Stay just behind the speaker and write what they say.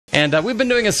And we've been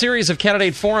doing a series of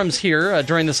candidate forums here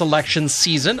during this election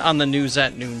season on the News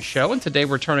at Noon show. And today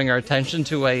we're turning our attention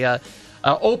to a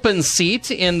open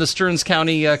seat in the Stearns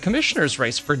County Commissioner's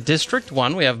race for District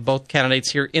 1. We have both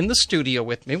candidates here in the studio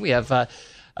with me. We have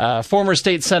former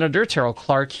State Senator Tarryl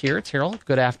Clark here. Tarryl,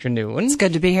 good afternoon. It's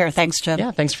good to be here. Thanks, Jim.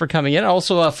 Yeah, thanks for coming in.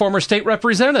 Also, former State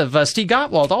Representative Steve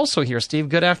Gottwalt, also here. Steve,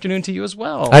 good afternoon to you as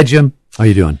well. Hi, Jim. How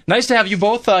you doing? Nice to have you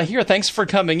both here. Thanks for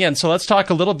coming in. So let's talk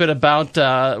a little bit about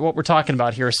what we're talking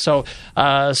about here. So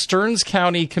Stearns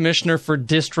County Commissioner for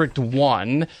District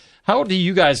 1. How do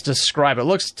you guys describe it? It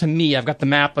looks to me, I've got the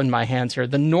map in my hands here,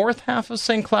 the north half of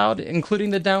St. Cloud, including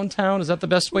the downtown. Is that the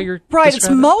best way you're right?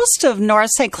 describing It's most of North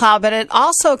St. Cloud, but it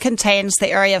also contains the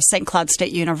area of St. Cloud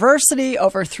State University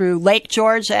over through Lake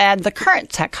George and the current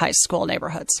Tech High School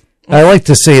neighborhoods. I like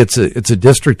to say it's a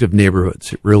district of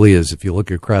neighborhoods. It really is. If you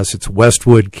look across, it's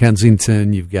Westwood,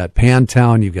 Kensington, you've got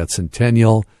Pantown, you've got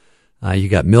Centennial, you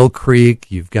got Mill Creek,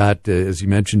 you've got, as you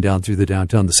mentioned, down through the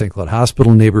downtown, the St. Cloud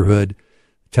Hospital neighborhood,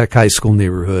 Tech High School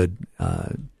neighborhood.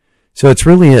 So it's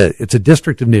really it's a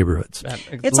district of neighborhoods.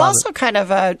 It's also kind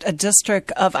of a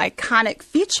district of iconic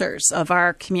features of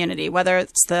our community, whether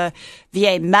it's the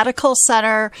VA Medical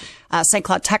Center, St.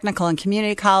 Cloud Technical and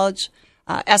Community College,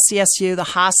 SCSU, the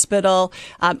hospital,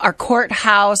 our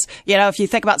courthouse. You know, if you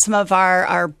think about some of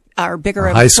our bigger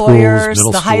employers,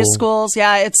 the high schools,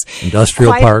 yeah, it's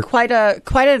industrial park, quite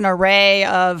an array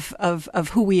of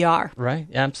who we are. Right,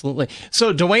 absolutely.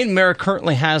 So DeWayne Mareck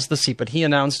currently has the seat, but he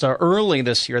announced early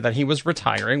this year that he was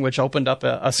retiring, which opened up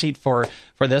a seat for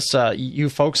this. You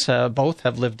folks both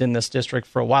have lived in this district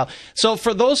for a while. So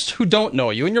for those who don't know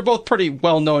you, and you're both pretty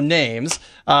well-known names,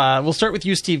 we'll start with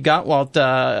you, Steve Gottwalt.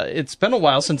 It's been a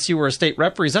while since you were a state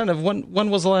representative. When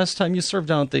was the last time you served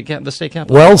down at the state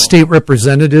capitol? Well, state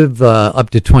representative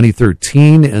up to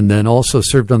 2013, and then also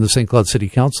served on the St. Cloud City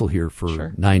Council here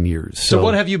for 9 years. So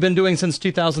what have you been doing since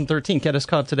 2013? Get us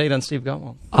caught up to date on Steve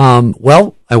Gottwalt.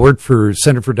 Well, I worked for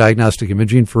Center for Diagnostic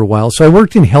Imaging for a while. So I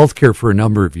worked in healthcare for a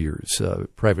number of years.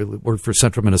 Privately worked for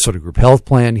Central Minnesota Group Health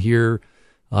Plan here.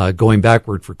 Going back,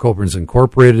 worked for Cobrans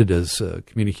Incorporated as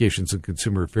Communications and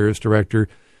Consumer Affairs Director.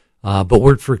 But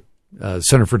worked for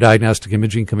Center for Diagnostic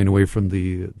Imaging, coming away from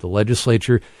the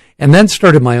legislature, and then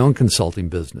started my own consulting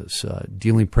business,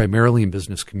 dealing primarily in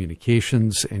business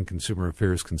communications and consumer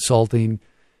affairs consulting,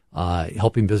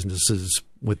 helping businesses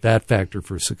with that factor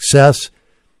for success,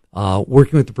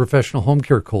 working with the Professional Home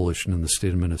Care Coalition in the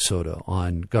state of Minnesota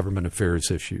on government affairs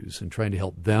issues and trying to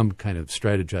help them kind of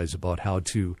strategize about how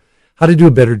to do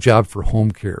a better job for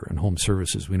home care and home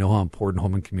services. We know how important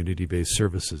home and community-based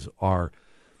services are.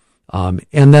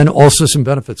 And then also some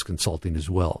benefits consulting as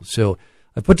well. So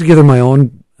I put together my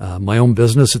own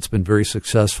business. It's been very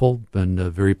successful.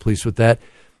 Been very pleased with that.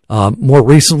 More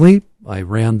recently, I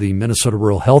ran the Minnesota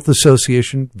Rural Health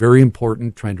Association. Very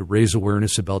important, trying to raise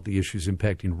awareness about the issues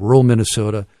impacting rural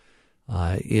Minnesota,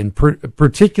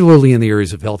 particularly in the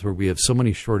areas of health where we have so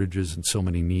many shortages and so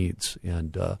many needs.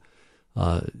 And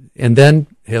then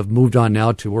have moved on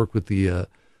now to work with the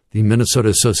Minnesota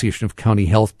Association of County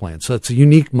Health Plans. So it's a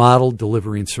unique model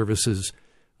delivering services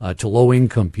to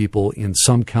low-income people in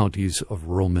some counties of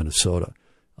rural Minnesota.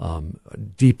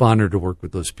 Deep honor to work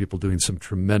with those people doing some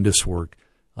tremendous work,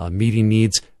 meeting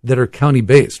needs that are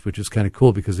county-based, which is kind of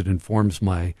cool because it informs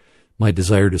my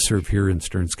desire to serve here in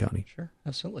Stearns County. Sure,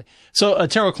 absolutely. So,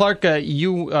 Tarryl Clark,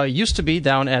 you used to be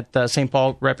down at St.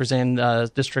 Paul representing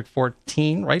District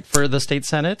 14, right, for the state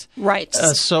Senate? Right.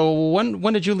 So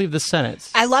when did you leave the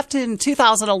Senate? I left in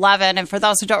 2011, and for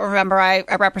those who don't remember, I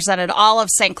represented all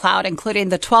of St. Cloud, including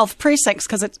the 12 precincts,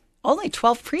 because it's only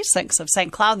 12 precincts of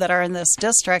St. Cloud that are in this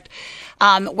district.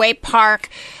 Way Park,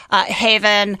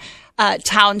 Haven,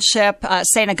 Township,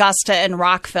 St. Augusta, and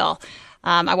Rockville.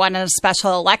 I won in a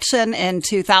special election in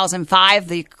 2005,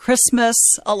 the Christmas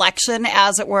election,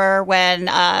 as it were, when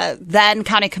then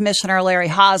County Commissioner Larry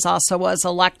Haas also was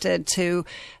elected to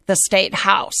the State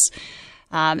House.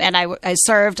 And I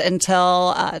served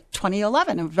until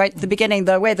 2011, right at the beginning.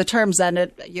 The way the terms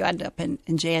ended, you end up in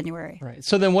January. Right.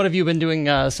 So then what have you been doing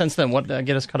since then? What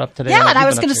get us caught up today? Yeah, and I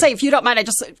was going to say, if you don't mind,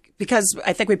 because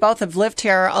I think we both have lived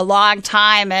here a long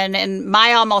time, and in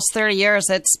my almost 30 years,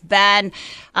 it's been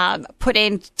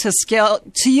putting to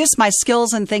use my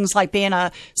skills in things like being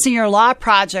a senior law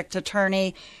project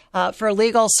attorney, for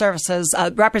legal services,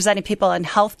 representing people in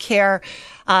healthcare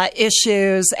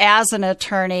issues. As an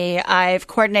attorney, I've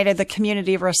coordinated the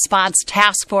Community Response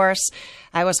Task Force.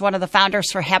 I was one of the founders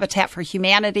for Habitat for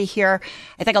Humanity here.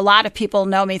 I think a lot of people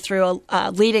know me through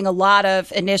leading a lot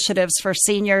of initiatives for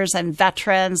seniors and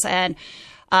veterans and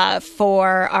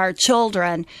for our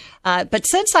children. But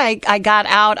since I got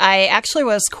out, I actually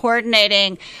was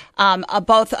coordinating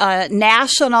both a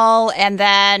national and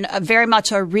then very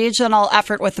much a regional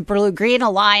effort with the Blue Green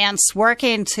Alliance,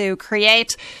 working to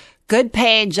create good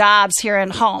paying jobs here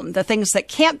at home, the things that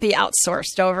can't be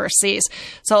outsourced overseas.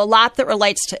 So a lot that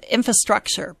relates to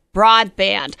infrastructure,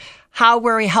 broadband. How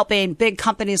were we helping big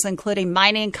companies, including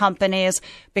mining companies,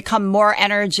 become more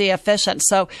energy efficient?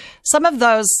 So some of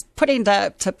those putting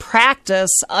to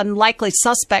practice unlikely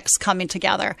suspects coming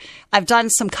together. I've done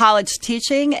some college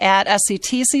teaching at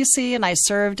SCTCC, and I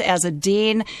served as a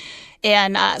dean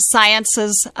in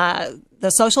sciences, the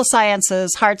social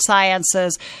sciences, hard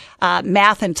sciences,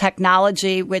 math and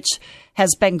technology, which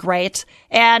has been great.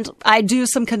 And I do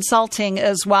some consulting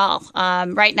as well.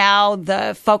 Right now,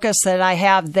 the focus that I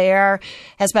have there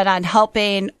has been on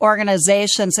helping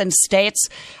organizations and states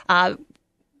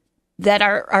that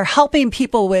are helping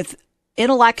people with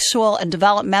intellectual and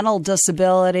developmental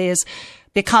disabilities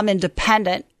become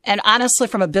independent. And honestly,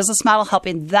 from a business model,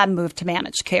 helping them move to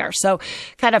managed care. So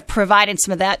kind of providing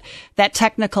some of that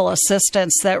technical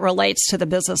assistance that relates to the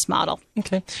business model.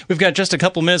 Okay. We've got just a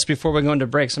couple minutes before we go into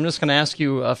breaks. I'm just going to ask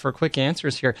you for quick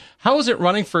answers here. How is it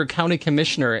running for county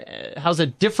commissioner? How's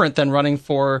it different than running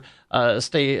for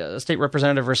state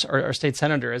representative or state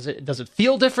senator? Does it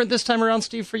feel different this time around,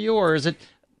 Steve, for you, or is it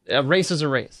a race is a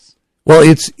race? Well,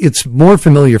 it's more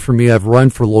familiar for me. I've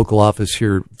run for local office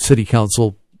here, city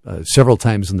council, several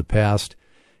times in the past.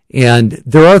 And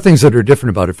there are things that are different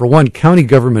about it. For one, county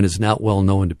government is not well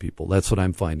known to people. That's what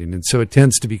I'm finding. And so it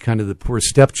tends to be kind of the poor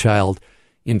stepchild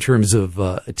in terms of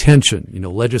attention. You know,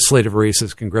 legislative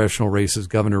races, congressional races,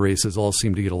 governor races all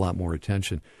seem to get a lot more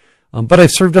attention. But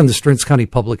I've served on the Stearns County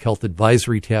Public Health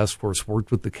Advisory Task Force,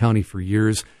 worked with the county for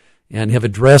years, and have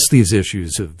addressed these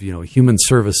issues of, you know, human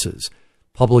services,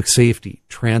 public safety,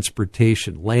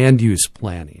 transportation, land use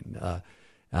planning,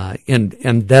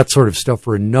 and that sort of stuff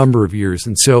for a number of years.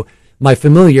 And so my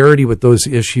familiarity with those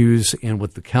issues and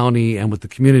with the county and with the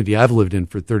community I've lived in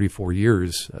for 34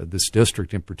 years, this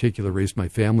district in particular, raised my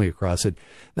family across it,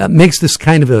 that makes this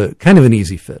kind of an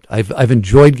easy fit. I've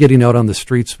enjoyed getting out on the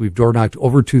streets. We've door knocked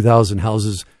over 2,000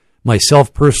 houses.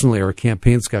 Myself personally, our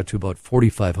campaign's got to about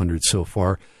 4,500 so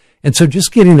far. And so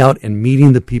just getting out and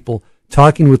meeting the people,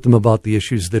 talking with them about the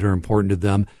issues that are important to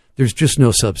them, there's just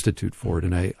no substitute for it,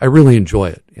 and I really enjoy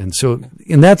it. And so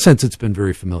in that sense, it's been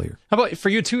very familiar. How about for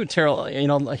you too, Tarryl? You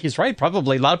know, he's right,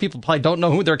 probably. A lot of people probably don't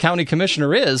know who their county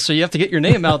commissioner is, so you have to get your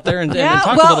name out there and talk a little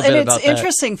bit about that. Well, and it's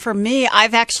interesting for me.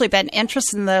 I've actually been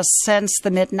interested in this since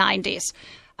the mid-'90s.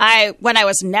 When I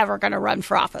was never going to run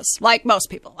for office, like most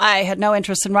people. I had no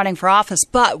interest in running for office,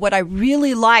 but what I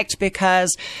really liked,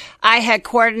 because I had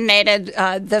coordinated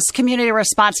this community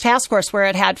response task force where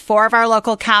it had 4 of our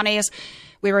local counties.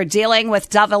 We were dealing with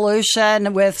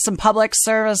devolution, with some public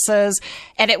services,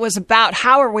 and it was about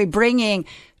how are we bringing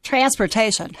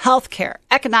transportation, healthcare,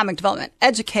 economic development,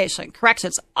 education,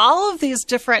 corrections, all of these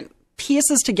different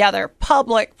pieces together,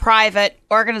 public, private,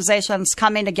 organizations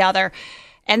coming together.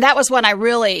 And that was when I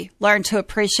really learned to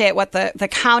appreciate what the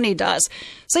county does.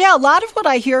 So yeah, a lot of what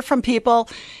I hear from people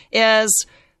is,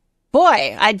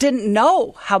 boy, I didn't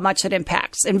know how much it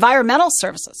impacts. Environmental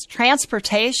services,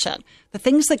 transportation, the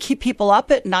things that keep people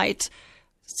up at night.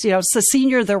 You know, it's the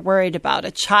senior they're worried about,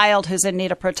 a child who's in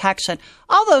need of protection.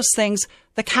 All those things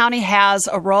the county has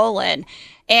a role in.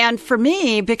 And for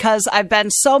me, because I've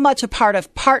been so much a part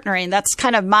of partnering, that's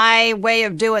kind of my way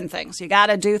of doing things. You got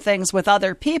to do things with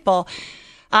other people.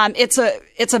 It's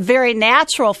a very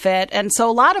natural fit. And so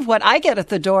a lot of what I get at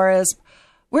the door is,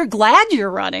 we're glad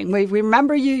you're running. We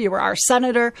remember you. You were our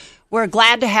senator. We're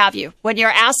glad to have you. When you're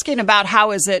asking about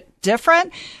how is it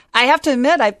different, I have to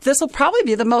admit, this will probably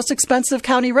be the most expensive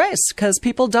county race because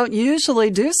people don't usually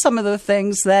do some of the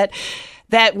things that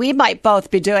we might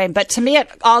both be doing. But to me, it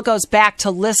all goes back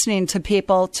to listening to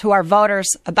people, to our voters,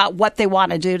 about what they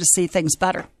want to do to see things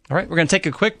better. All right, we're going to take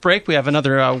a quick break. We have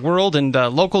another world and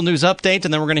local news update,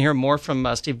 and then we're going to hear more from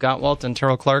Steve Gottwalt and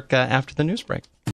Tarryl Clark after the news break.